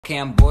Okay,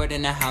 I'm bored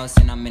in the house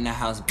and I'm in the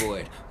house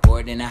bored.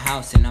 Bored in the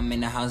house and I'm in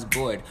the house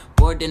bored.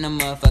 Bored in the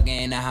motherfucker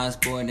in the house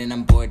bored and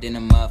I'm bored in the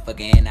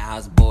motherfucker in the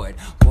house bored.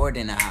 Bored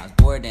in the house,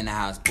 bored in the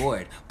house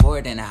bored.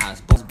 Bored in the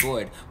house,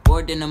 bored.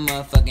 Bored in the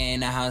motherfucker in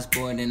the house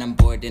bored and I'm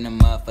bored in the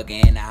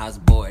motherfucker in the house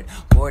bored.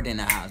 Bored in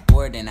the house,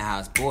 bored in the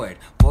house bored.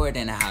 Bored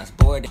in the house,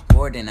 bored.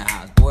 Bored in the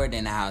house, bored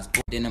in the house,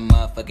 bored in the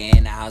motherfucker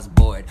in the house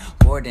bored.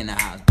 Bored in the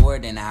house,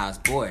 bored in the house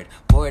bored.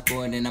 Bored,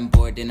 bored and I'm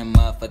bored in the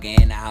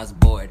motherfucker in the house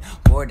bored.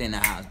 Bored in the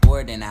house,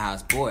 bored in the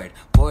house bored.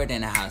 Bored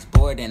in the house,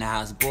 bored in the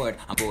house bored.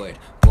 I'm bored.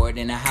 Bored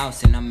in the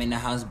house and I'm in the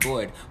house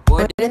bored.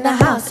 Bored in the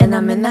house and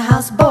I'm in the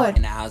house bored.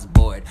 In the house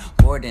bored.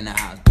 Bored in the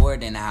house,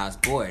 bored in the house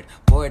bored.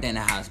 Bored in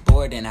the house,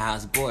 bored in the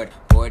house bored.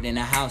 Bored in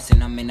the house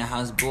and I'm in the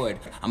house bored.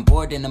 I'm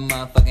bored in the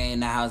motherfucker in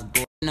the house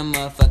bored. In the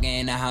motherfucker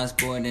in the house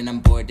bored and I'm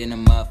bored in the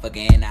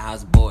motherfucker in the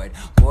house bored.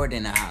 Bored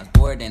in the house,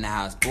 bored in the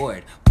house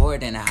bored.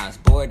 Bored in the house,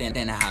 bored in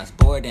the house,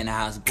 bored in the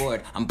house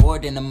bored. I'm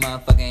bored in the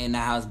motherfucker in the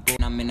house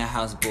bored. I'm in the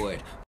house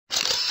bored.